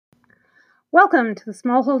Welcome to the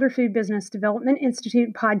Smallholder Food Business Development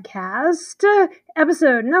Institute podcast,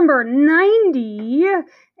 episode number 90.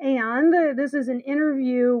 And this is an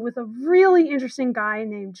interview with a really interesting guy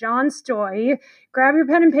named John Stoy. Grab your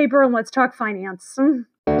pen and paper and let's talk finance.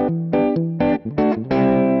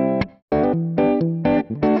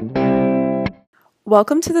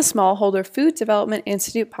 Welcome to the Smallholder Food Development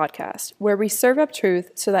Institute podcast, where we serve up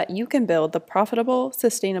truth so that you can build the profitable,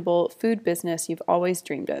 sustainable food business you've always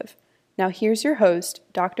dreamed of. Now here's your host,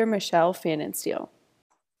 Dr. Michelle Pfannenstiel.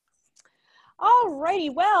 All righty.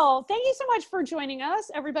 Well, thank you so much for joining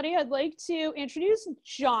us, everybody. I'd like to introduce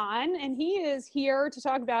John, and he is here to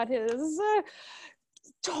talk about his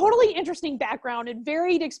totally interesting background and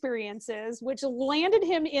varied experiences, which landed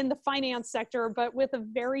him in the finance sector, but with a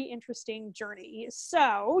very interesting journey.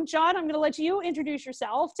 So, John, I'm going to let you introduce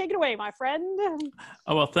yourself. Take it away, my friend.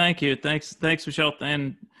 Oh, well, thank you. Thanks, Michelle,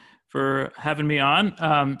 and for having me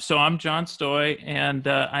on. So I'm John Stoy, and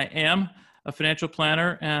I am a financial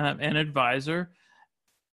planner and advisor.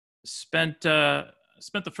 Spent the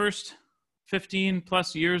first 15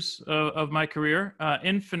 plus years of my career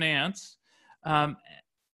in finance,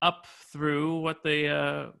 up through what we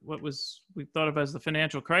thought of as the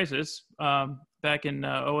financial crisis back in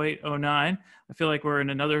 08, 09. I feel like we're in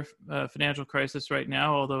another financial crisis right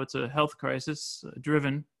now, although it's a health crisis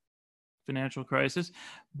driven financial crisis.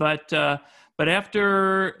 But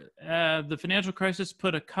after the financial crisis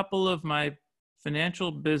put a couple of my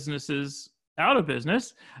financial businesses out of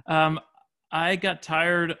business, I got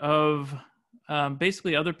tired of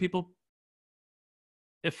basically other people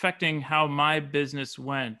affecting how my business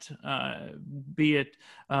went, be it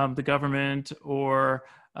the government or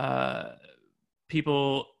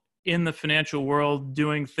people in the financial world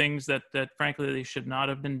doing things that frankly they should not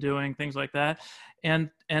have been doing, things like that.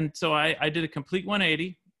 And so I did a complete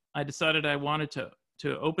 180. I decided I wanted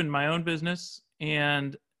to open my own business,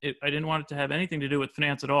 and I didn't want it to have anything to do with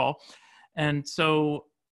finance at all. And so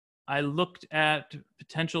I looked at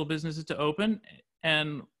potential businesses to open,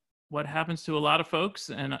 and what happens to a lot of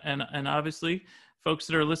folks, and obviously folks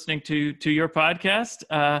that are listening to your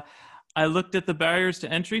podcast, I looked at the barriers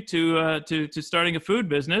to entry to starting a food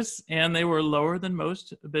business, and they were lower than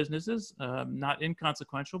most businesses, not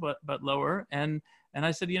inconsequential, but lower. And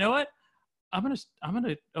I said, you know what, I'm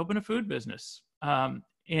gonna open a food business.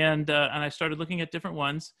 And I started looking at different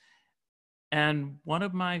ones. And one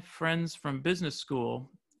of my friends from business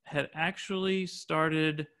school had actually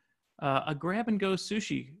started a grab and go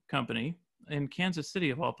sushi company in Kansas City,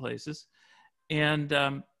 of all places. And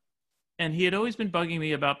he had always been bugging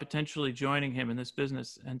me about potentially joining him in this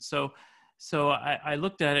business. And so I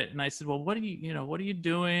looked at it and I said, well, what are you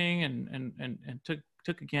doing? And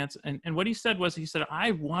took a chance. And what he said,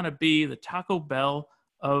 I want to be the Taco Bell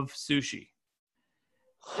of sushi.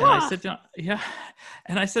 And I said, yeah.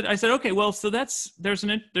 And I said, okay, well, so there's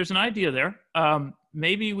an idea there.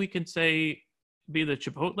 Maybe we can say be the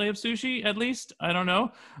Chipotle of sushi, at least. I don't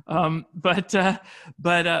know. But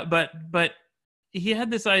he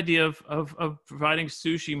had this idea of providing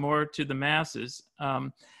sushi more to the masses.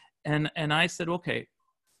 And I said, okay,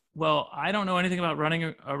 well, I don't know anything about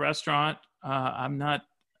running a restaurant. I'm not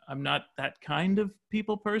that kind of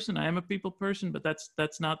people person. I am a people person, but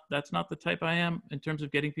that's not the type I am in terms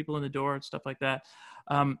of getting people in the door and stuff like that.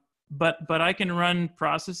 But I can run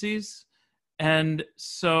processes. And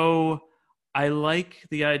so I like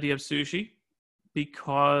the idea of sushi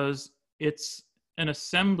because it's an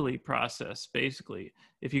assembly process, basically.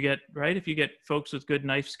 If you get folks with good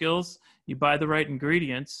knife skills, you buy the right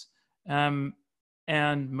ingredients, and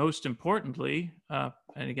most importantly, and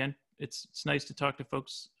again, it's nice to talk to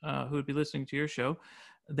folks who would be listening to your show.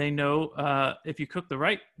 They know if you cook the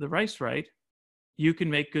rice right, you can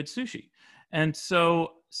make good sushi. And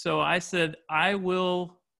so I said, I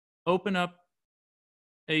will open up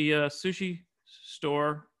a sushi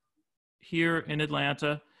store here in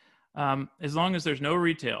Atlanta, as long as there's no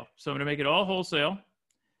retail. So I'm going to make it all wholesale.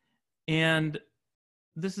 And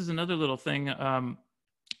this is another little thing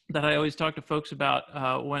that I always talk to folks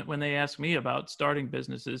about when they ask me about starting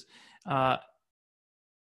businesses.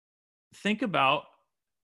 Think about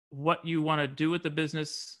what you want to do with the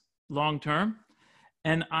business long term.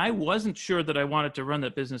 And I wasn't sure that I wanted to run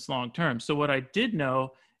that business long term. So what I did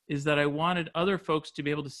know is that I wanted other folks to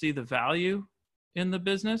be able to see the value in the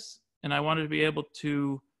business, and I wanted to be able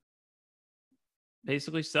to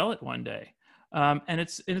basically sell it one day. And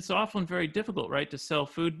it's often very difficult, right, to sell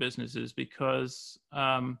food businesses because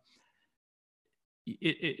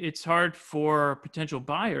it's hard for potential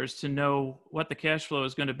buyers to know what the cash flow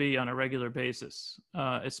is going to be on a regular basis,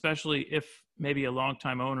 especially if maybe a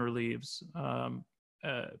longtime owner leaves.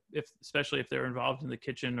 especially if they're involved in the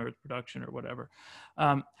kitchen or production or whatever.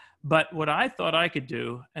 But what I thought I could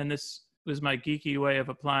do, and this was my geeky way of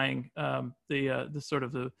applying the sort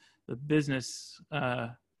of the business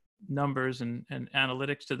numbers and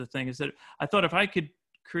analytics to the thing, is that I thought if I could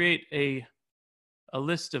create a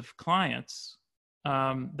list of clients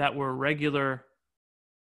that were regular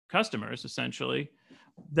customers, essentially,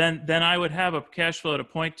 then I would have a cash flow to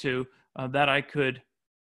point to that I could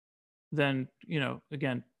then,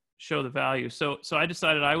 again, show the value. So I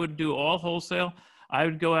decided I would do all wholesale. I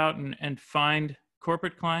would go out and find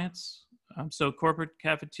corporate clients. So corporate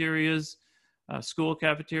cafeterias, school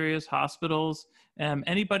cafeterias, hospitals,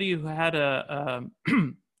 anybody who had a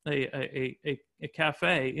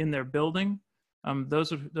cafe in their building.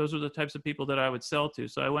 Those are the types of people that I would sell to.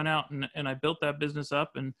 So I went out and I built that business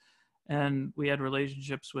up, and we had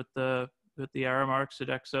relationships with the Aramarks,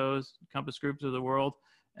 Sodexos, Compass Groups of the world,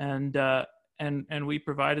 and we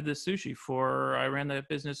provided this sushi I ran that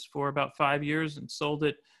business for about 5 years and sold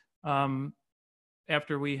it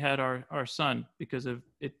after we had our son, because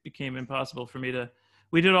it became impossible for me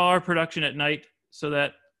we did all our production at night so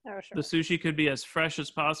that the sushi could be as fresh as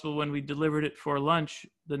possible when we delivered it for lunch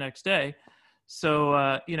the next day. So,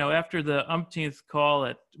 after the umpteenth call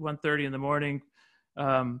at 1:30 in the morning,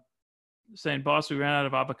 saying, "Boss, we ran out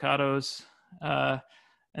of avocados,"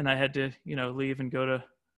 and I had to, leave and go to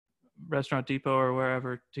Restaurant Depot or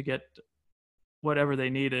wherever to get whatever they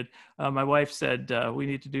needed. My wife said, "We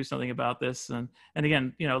need to do something about this." And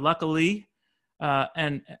again, luckily,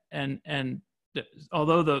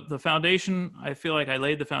 although the foundation, I feel like I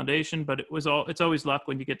laid the foundation, but it's always luck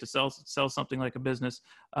when you get to sell something like a business.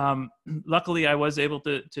 Luckily, I was able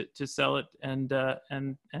to sell it and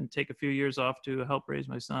take a few years off to help raise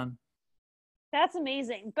my son. That's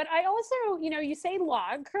amazing. But I also, you say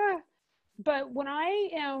luck, but when I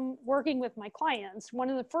am working with my clients, one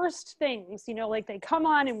of the first things, like they come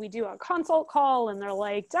on and we do a consult call and they're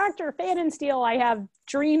like, "Dr. Pfannenstiel, I have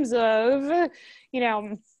dreams of,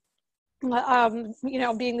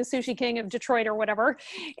 being the sushi king of Detroit or whatever."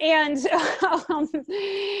 And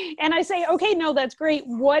I say, "Okay, no, that's great.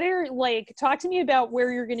 Talk to me about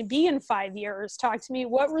where you're going to be in 5 years. Talk to me,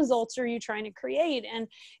 what results are you trying to create?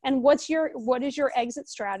 And what is your exit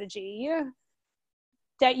strategy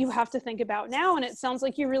that you have to think about now?" And it sounds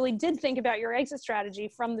like you really did think about your exit strategy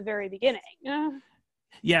from the very beginning.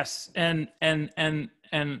 Yes. And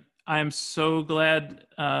I'm so glad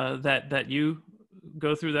that you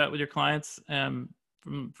go through that with your clients.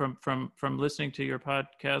 From listening to your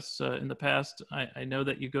podcasts in the past, I know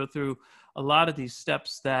that you go through a lot of these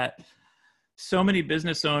steps that so many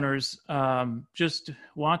business owners just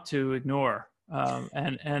want to ignore.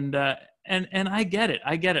 And I get it.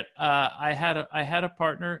 I had a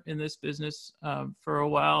partner in this business for a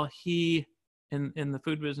while. He in the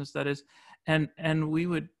food business, that is, and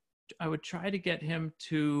I would try to get him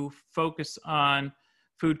to focus on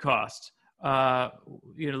food costs.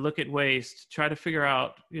 Look at waste, try to figure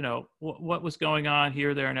out, what was going on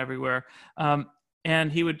here, there, and everywhere.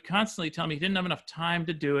 And he would constantly tell me he didn't have enough time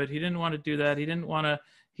to do it. He didn't want to do that. He didn't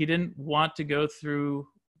want to go through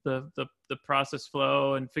the process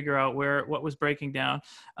flow and figure out what was breaking down.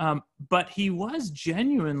 But he was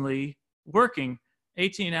genuinely working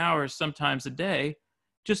 18 hours sometimes a day,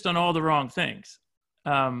 just on all the wrong things.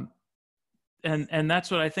 And that's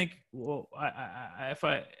what I think. Well,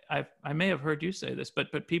 I may have heard you say this,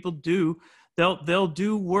 but people they'll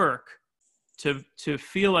do work to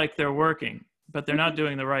feel like they're working, but they're not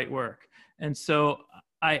doing the right work. And so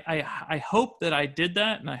I hope that I did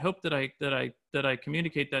that, and I hope that I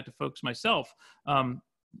communicate that to folks myself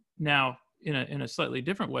now in a slightly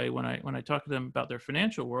different way when I talk to them about their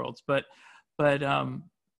financial worlds. But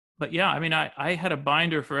yeah, I mean, I had a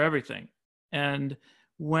binder for everything. And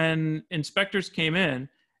when inspectors came in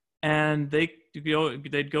and they'd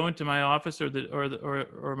go into my office or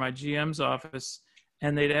my GM's office,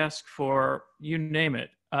 and they'd ask for, you name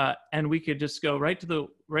it, and we could just go right to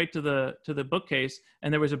the bookcase,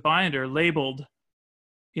 and there was a binder labeled,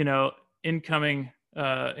 incoming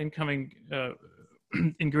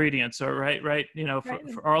ingredients, or right,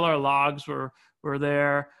 for all our logs were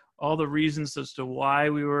there, all the reasons as to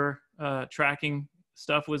why we were tracking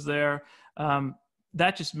stuff was there.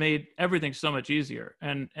 That just made everything so much easier,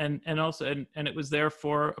 and also it was there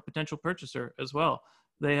for a potential purchaser as well.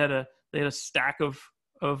 They had a stack of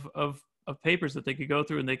papers that they could go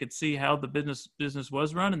through, and they could see how the business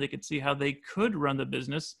was run, and they could see how they could run the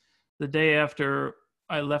business the day after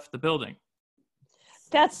I left the building.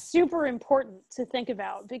 That's super important to think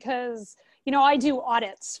about, because I do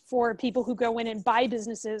audits for people who go in and buy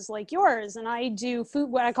businesses like yours, and I do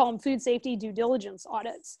what I call them food safety due diligence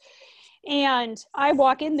audits. And I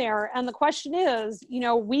walk in there, and the question is,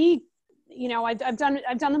 I've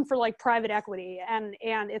done them for like private equity, and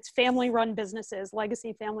it's family run businesses,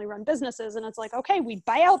 legacy family run businesses. And it's like, okay, we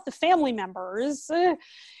buy out the family members, and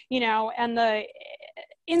the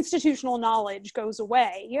institutional knowledge goes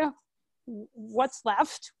away. What's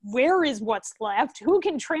left? Where is what's left? Who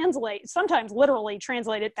can translate, sometimes literally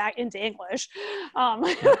translate it back into English? But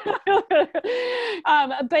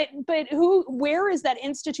where is that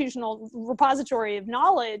institutional repository of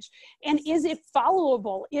knowledge? And is it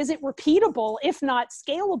followable? Is it repeatable, if not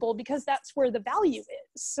scalable? Because that's where the value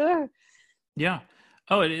is. Yeah.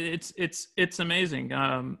 Oh, it's amazing.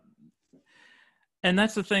 And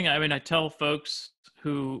that's the thing. I mean, I tell folks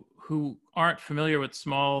who aren't familiar with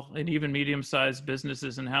small and even medium-sized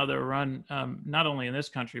businesses and how they're run, not only in this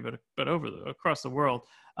country but across the world,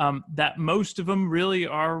 that most of them really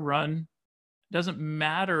are run. Doesn't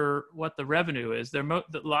matter what the revenue is. A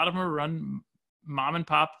lot of them are run mom and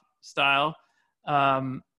pop style,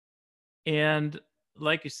 and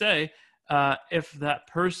like you say, if that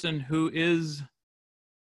person who is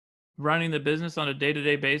running the business on a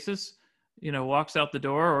day-to-day basis, walks out the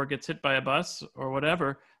door or gets hit by a bus or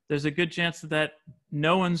whatever, there's a good chance that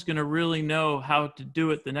no one's going to really know how to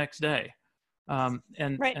do it the next day. Right.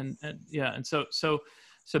 And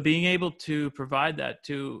so being able to provide that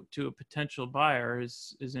to a potential buyer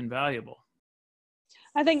is invaluable.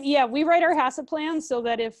 I think, we write our HACCP plan so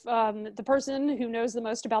that if the person who knows the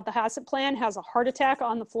most about the HACCP plan has a heart attack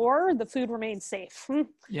on the floor, the food remains safe.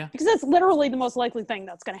 Yeah. Because that's literally the most likely thing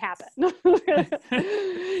that's going to happen.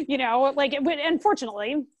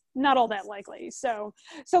 Unfortunately, not all that likely. So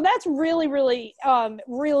that's really, really,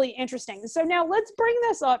 really interesting. So now let's bring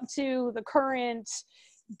this up to the current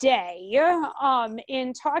day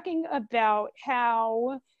in talking about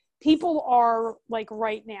how people are like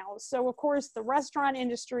right now. So of course the restaurant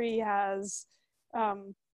industry has,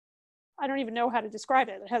 I don't even know how to describe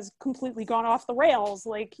it. It has completely gone off the rails.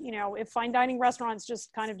 If fine dining restaurants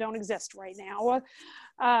just kind of don't exist right now.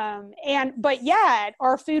 But yet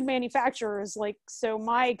our food manufacturers, so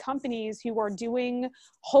my companies who are doing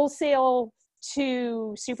wholesale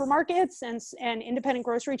to supermarkets and independent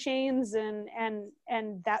grocery chains and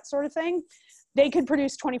that sort of thing, they could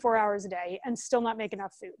produce 24 hours a day and still not make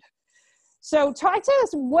enough food. So talk to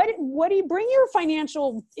us, what do you bring your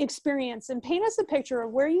financial experience and paint us a picture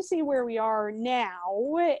of where you see where we are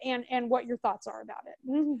now and what your thoughts are about it.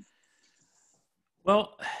 Mm-hmm.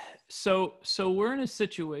 Well, so we're in a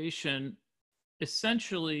situation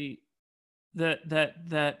essentially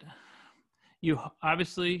that you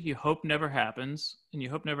hope never happens, and you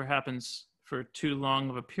hope never happens for too long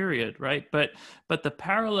of a period, right? But the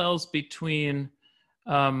parallels between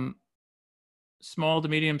small to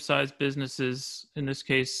medium-sized businesses, in this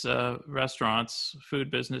case, restaurants,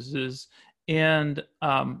 food businesses, and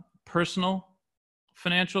personal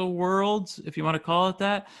financial worlds, if you want to call it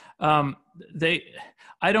that,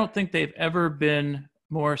 I don't think they've ever been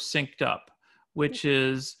more synced up, which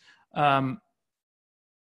is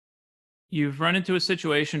you've run into a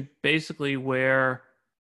situation basically where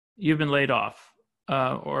you've been laid off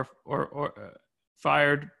or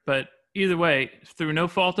fired, but either way, through no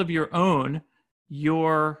fault of your own,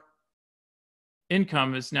 your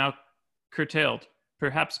income is now curtailed,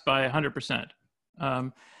 perhaps by 100%.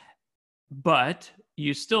 But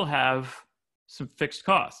you still have some fixed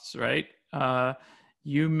costs, right?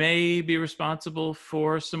 You may be responsible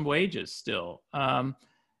for some wages still.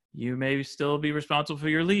 You may still be responsible for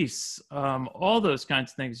your lease, all those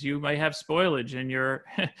kinds of things. You may have spoilage in your,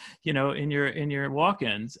 in your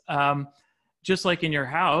walk-ins. Just like in your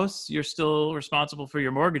house, you're still responsible for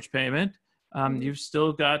your mortgage payment. You've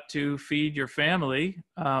still got to feed your family.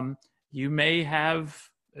 You may have,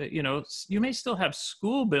 you may still have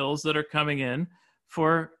school bills that are coming in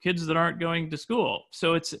for kids that aren't going to school.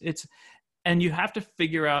 So and you have to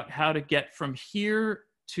figure out how to get from here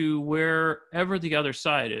to wherever the other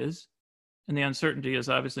side is. And the uncertainty is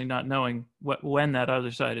obviously not knowing when that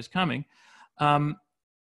other side is coming. And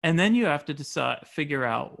then you have to figure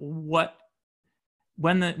out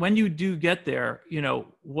when you do get there,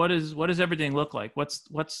 what does everything look like? What's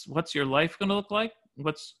your life going to look like?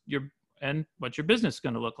 What's your business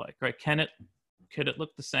going to look like, right? Could it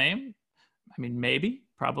look the same? I mean, maybe,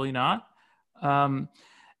 probably not.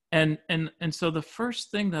 And so the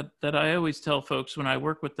first thing that I always tell folks when I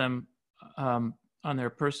work with them on their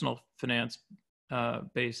personal finance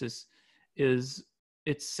basis is,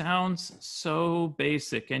 it sounds so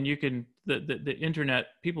basic, and you can the internet,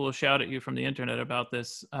 people will shout at you from the internet about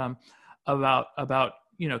this. about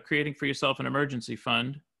creating for yourself an emergency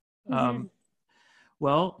fund. Mm-hmm.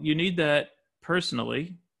 Well, you need that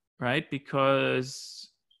personally, right? Because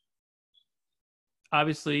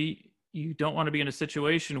obviously you don't want to be in a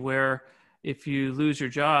situation where if you lose your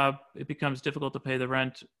job, it becomes difficult to pay the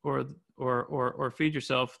rent or feed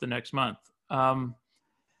yourself the next month.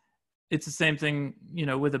 It's the same thing,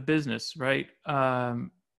 with a business, right?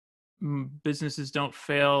 Businesses don't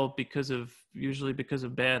fail usually because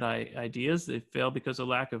of bad ideas. They fail because of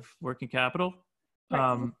lack of working capital.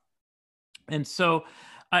 Right. And so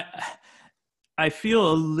I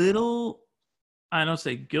feel a little, I don't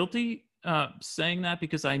say guilty saying that,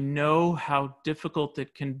 because I know how difficult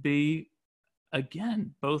it can be,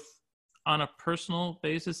 again, both on a personal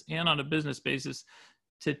basis and on a business basis,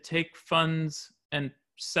 to take funds and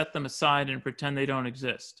set them aside and pretend they don't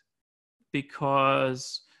exist,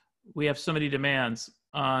 because we have so many demands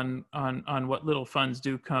on what little funds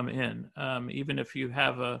do come in. Even if you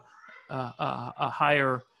have a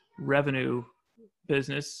higher revenue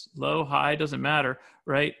business, low, high, doesn't matter,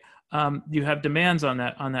 right? You have demands on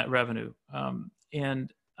that revenue,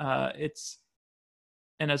 and as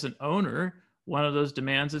an owner, one of those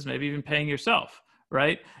demands is maybe even paying yourself,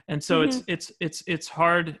 right? And so it's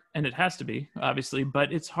hard, and it has to be, obviously,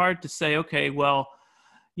 but it's hard to say, okay, well,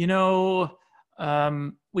 we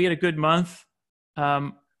had a good month.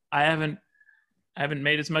 I haven't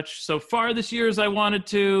made as much so far this year as I wanted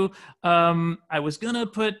to. I was gonna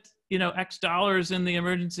put X dollars in the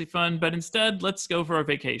emergency fund, but instead let's go for a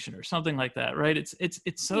vacation or something like that, right? It's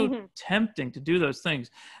so tempting to do those things.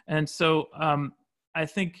 And so I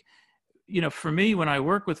think, for me, when I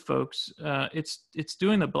work with folks, it's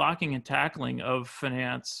doing the blocking and tackling of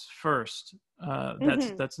finance first.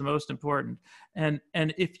 That's the most important. And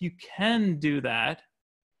if you can do that,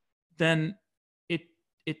 then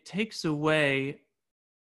it takes away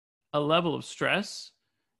a level of stress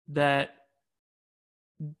that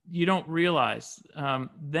you don't realize.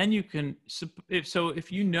 Then you can,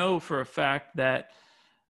 if you know for a fact that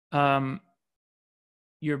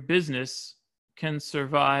your business can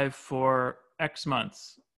survive for X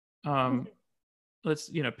months,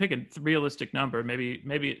 let's pick a realistic number. Maybe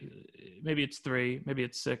it's 3, maybe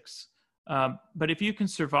it's 6. But if you can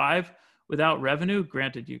survive without revenue,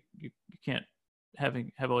 granted you can't have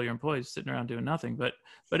all your employees sitting around doing nothing, but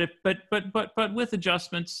with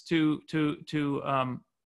adjustments to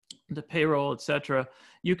the payroll, etc.,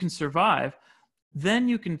 you can survive. Then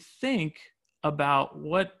you can think about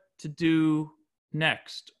what to do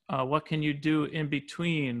next. What can you do in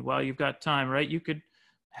between while you've got time, right?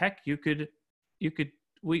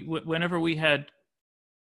 Whenever we had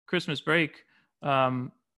Christmas break,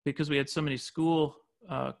 because we had so many school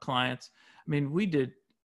clients, we did,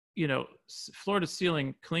 floor to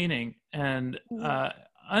ceiling cleaning and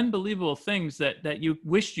unbelievable things that you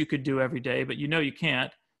wished you could do every day, but you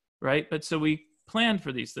can't, right? But so we planned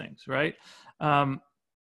for these things, right?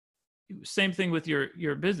 Same thing with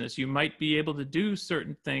your business. You might be able to do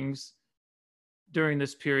certain things during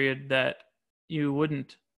this period that you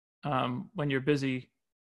wouldn't when you're busy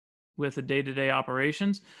with the day-to-day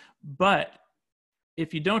operations. But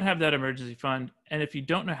if you don't have that emergency fund, and if you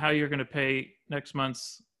don't know how you're going to pay next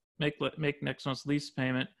month's make next month's lease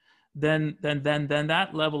payment, then that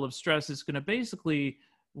level of stress is going to basically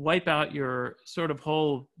wipe out your sort of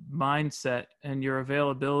whole mindset and your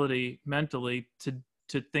availability mentally to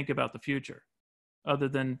think about the future, other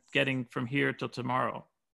than getting from here till tomorrow.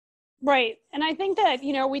 Right. And I think that,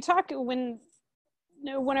 we talk when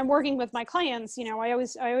I'm working with my clients, I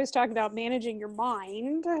always talk about managing your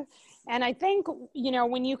mind. And I think,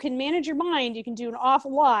 when you can manage your mind, you can do an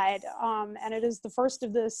awful lot. And it is the first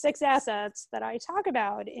of the 6 assets that I talk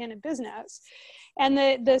about in a business. And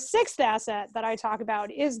the 6th asset that I talk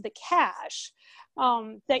about is the cash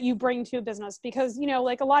that you bring to a business, because,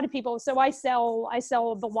 like a lot of people, so I sell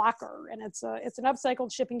the locker, and it's an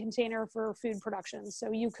upcycled shipping container for food production. So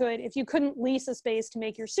if you couldn't lease a space to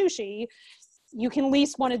make your sushi, you can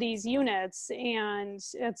lease one of these units, and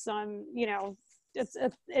it's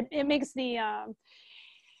it makes the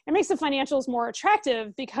financials more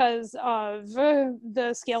attractive because of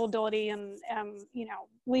the scalability and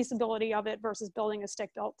leasability of it versus building a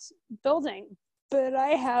stick-built building. But I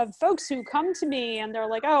have folks who come to me and they're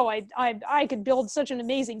like, oh, I could build such an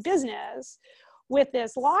amazing business with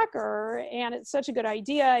this locker, and it's such a good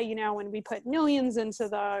idea, and we put millions into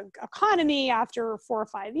the economy after 4 or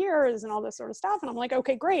 5 years and all this sort of stuff. And I'm like,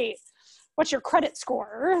 okay, great. What's your credit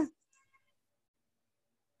score?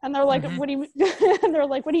 And they're like, what do you, and they're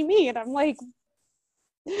like, what do you mean? And I'm like,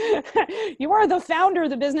 You are the founder.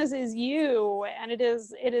 The business is you, and it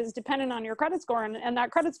is dependent on your credit score, and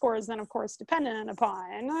that credit score is then, of course, dependent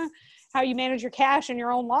upon how you manage your cash in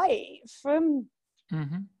your own life.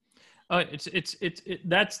 Mm-hmm. Oh,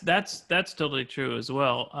 that's totally true as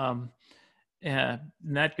well. And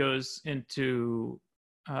that goes into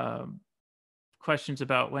questions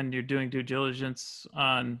about when you're doing due diligence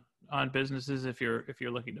on businesses, if you're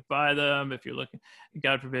looking to buy them, if you're looking,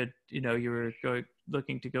 God forbid, you're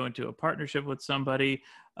looking to go into a partnership with somebody.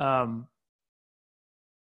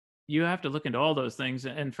 You have to look into all those things,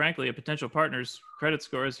 and frankly, a potential partner's credit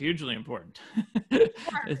score is hugely important.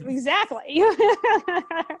 Exactly.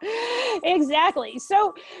 Exactly.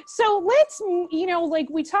 So let's, like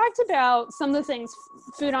we talked about some of the things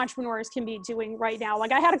food entrepreneurs can be doing right now.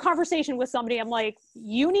 Like I had a conversation with somebody, I'm like,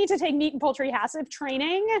 you need to take meat and poultry HACCP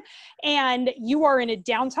training, and you are in a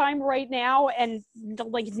downtime right now, and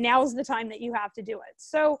like now's the time that you have to do it.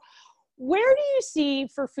 So where do you see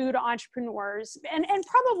for food entrepreneurs, and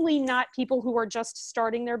probably not people who are just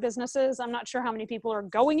starting their businesses? I'm not sure how many people are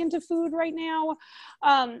going into food right now.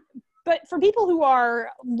 But for people who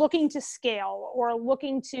are looking to scale or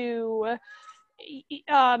looking to,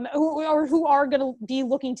 who are going to be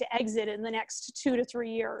looking to exit in the next 2 to 3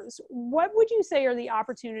 years, what would you say are the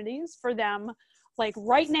opportunities for them, like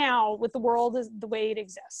right now with the world as the way it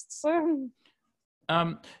exists?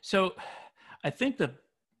 So I think the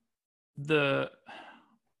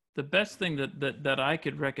best thing that I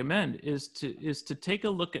could recommend is to take a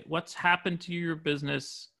look at what's happened to your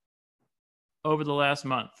business over the last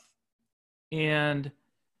month. And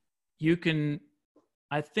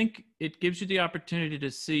I think it gives you the opportunity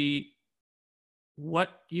to see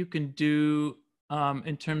what you can do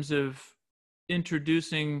in terms of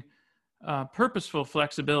introducing purposeful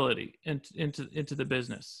flexibility into the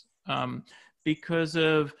business, because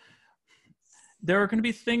there are going to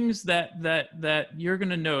be things that you're going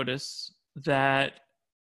to notice that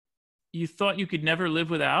you thought you could never live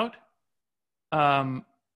without.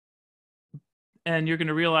 And you're going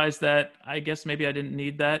to realize that, I guess maybe I didn't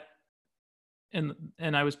need that. And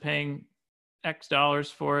I was paying X dollars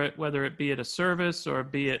for it, whether it be it a service or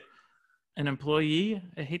be it an employee,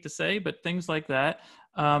 I hate to say, but things like that,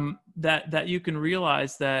 that you can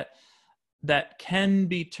realize that can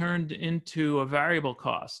be turned into a variable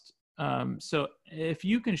cost. So if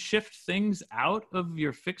you can shift things out of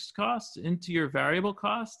your fixed costs into your variable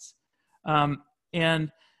costs, and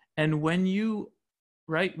when you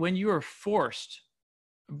are forced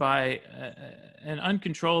by an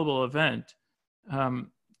uncontrollable event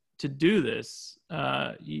to do this,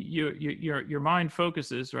 your mind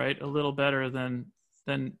focuses a little better than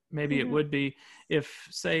maybe it would be if,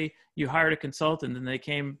 say, you hired a consultant and they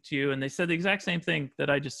came to you and they said the exact same thing that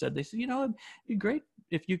I just said. They said, it'd be great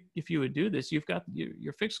if you would do this. You've got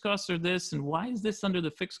your fixed costs are this, and why is this under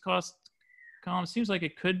the fixed cost column? Seems like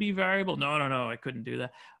it could be variable. No, I couldn't do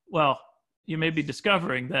that. Well, you may be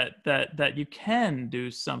discovering that you can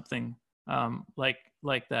do something like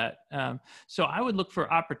that. So I would look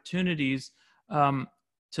for opportunities to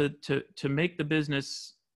make the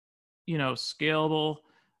business scalable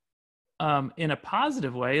in a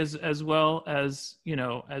positive way, as well as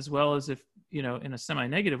if in a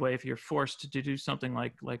semi-negative way, if you're forced to do something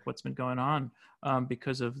like what's been going on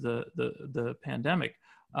because of the pandemic.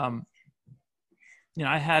 I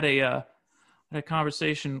had a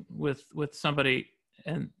conversation with somebody,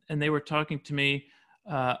 and they were talking to me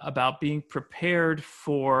about being prepared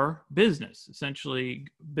for business, essentially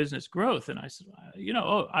business growth. And I said,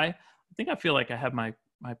 I think I feel like I have my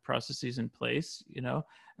processes in place, and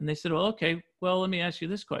they said, well, okay, well, let me ask you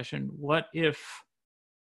this question. What if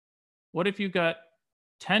you got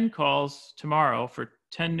 10 calls tomorrow for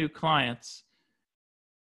 10 new clients?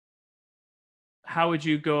 How would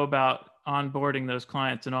you go about onboarding those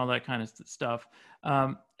clients and all that kind of stuff?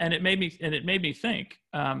 And it made me think.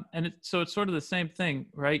 So it's sort of the same thing,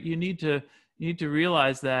 right? You need to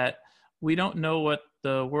realize that we don't know what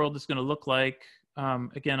the world is going to look like,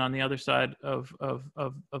 again, on the other side of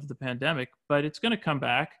the pandemic, but it's going to come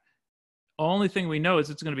back. Only thing we know is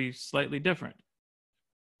it's going to be slightly different,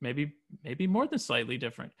 maybe more than slightly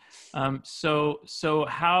different. So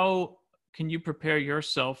how can you prepare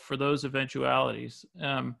yourself for those eventualities?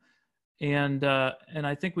 And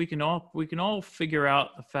I think we can all figure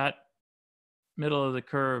out the fat middle of the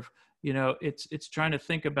curve. It's trying to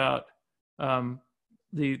think about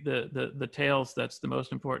the tails. That's the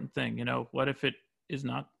most important thing. What if it is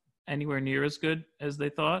not anywhere near as good as they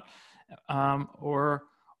thought, or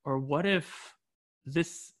what if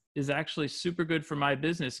this is actually super good for my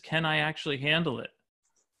business? Can I actually handle it?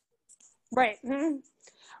 Right. Mm-hmm.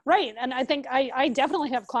 Right. And I think I definitely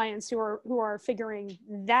have clients who are figuring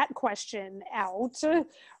that question out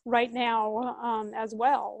right now as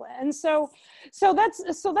well. And so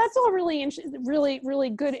that's all really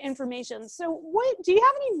good information. So what do you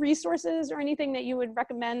have any resources or anything that you would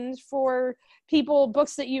recommend for people,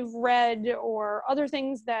 books that you've read or other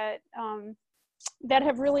things that that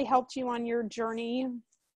have really helped you on your journey?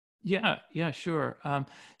 Yeah, sure.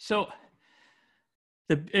 So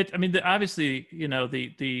obviously,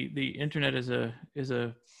 the internet is a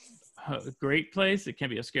great place. It can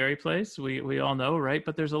be a scary place. We all know, right?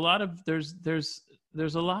 But there's a lot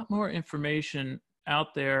more information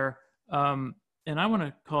out there. And I want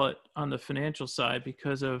to call it on the financial side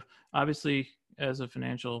because of, obviously, as a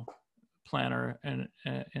financial planner and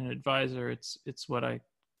an advisor, it's what I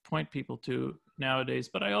point people to nowadays.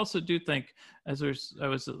 But I also do think, as I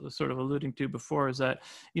was sort of alluding to before, is that,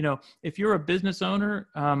 if you're a business owner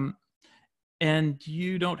and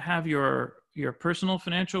you don't have your personal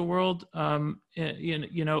financial world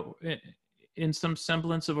in some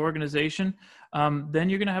semblance of organization, then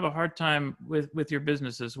you're going to have a hard time with your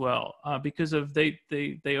business as well, because of they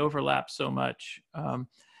overlap so much.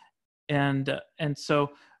 And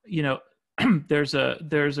so, there's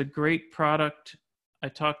a great product I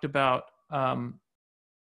talked about, and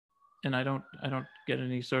I don't get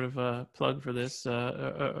any sort of a plug for this,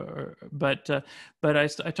 but I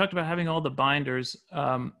talked about having all the binders,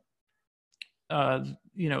 in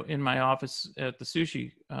my office at the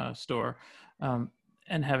sushi store,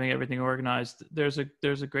 and having everything organized. There's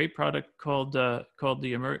a great product called the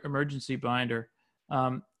emergency binder,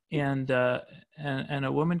 and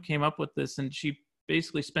a woman came up with this, and she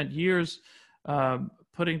basically spent years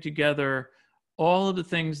putting together all of the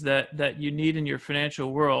things that you need in your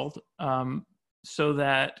financial world, so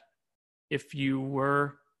that if you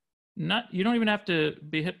were you don't even have to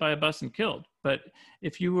be hit by a bus and killed, but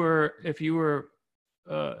if you were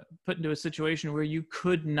put into a situation where you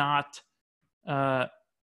could not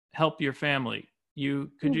help your family, you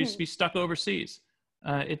could just be stuck overseas.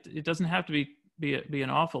 It doesn't have to be an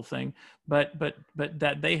awful thing, but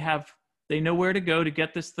that they know where to go to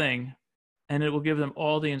get this thing, and it will give them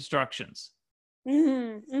all the instructions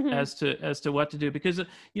as to what to do. Because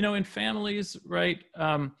in families, right,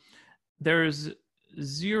 there's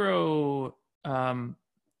zero.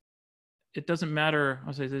 It doesn't matter.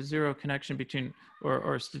 I'll say there's zero connection between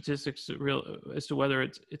or statistics as to whether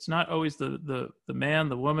it's not always the man,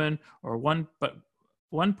 the woman, or one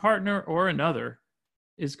partner or another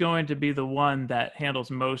is going to be the one that handles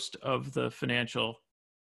most of the financial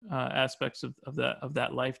aspects of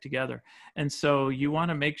that life together. And so you want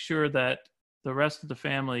to make sure that the rest of the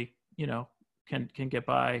family, can get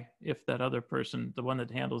by if that other person, the one that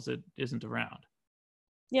handles it, isn't around.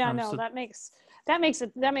 Yeah, no, that makes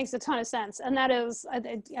a ton of sense, and that is,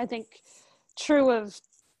 I think, true of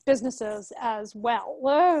businesses as well.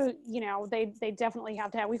 They definitely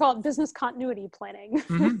have to have. We call it business continuity planning.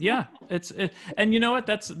 Yeah, and you know what?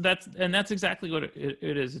 That's exactly what it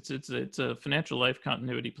is. It's a financial life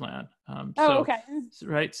continuity plan. Okay.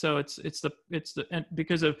 Right. So it's and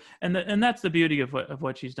because of and that's the beauty of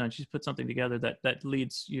what she's done. She's put something together that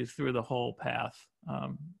leads you through the whole path.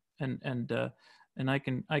 And I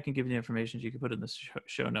can give you the information. You can put it in the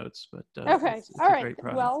show notes. But okay, it's all right.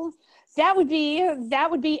 Well, that would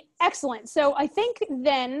be excellent. So I think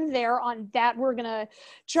then there on that we're gonna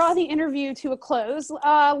draw the interview to a close.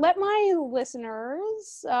 Let my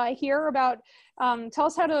listeners hear about. Tell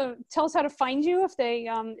us how to find you if they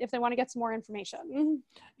want to get some more information.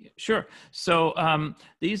 Sure. So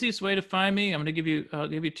the easiest way to find me, I'll give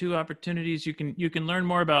you two opportunities. You can learn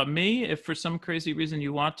more about me if for some crazy reason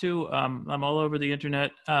you want to. I'm all over the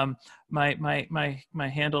internet. My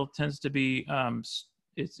handle tends to be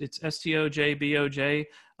it's STOJBOJ,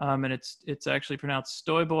 and it's actually pronounced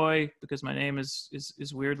Stoyboy because my name is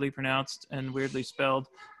weirdly pronounced and weirdly spelled.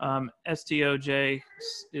 STOJ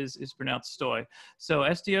is pronounced Stoy. So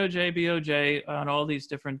STOJBOJ on all these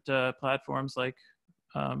different platforms like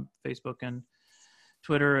Facebook and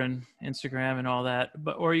Twitter and Instagram and all that.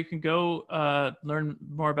 Or you can go learn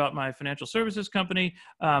more about my financial services company.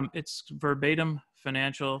 It's Verbatim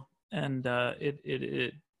Financial, and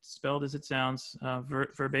it spelled as it sounds,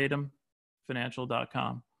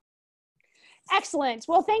 verbatimfinancial.com. Excellent.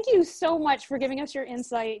 Well, thank you so much for giving us your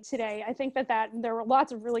insight today. I think that there were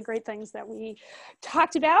lots of really great things that we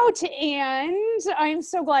talked about, and I'm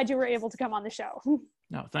so glad you were able to come on the show.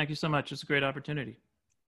 No, thank you so much. It's a great opportunity.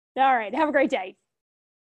 All right. Have a great day.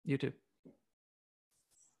 You too.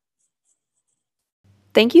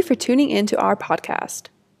 Thank you for tuning in to our podcast.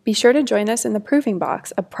 Be sure to join us in the Proving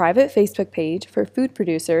Box, a private Facebook page for food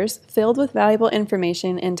producers filled with valuable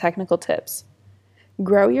information and technical tips.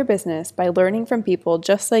 Grow your business by learning from people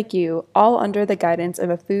just like you, all under the guidance of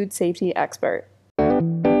a food safety expert.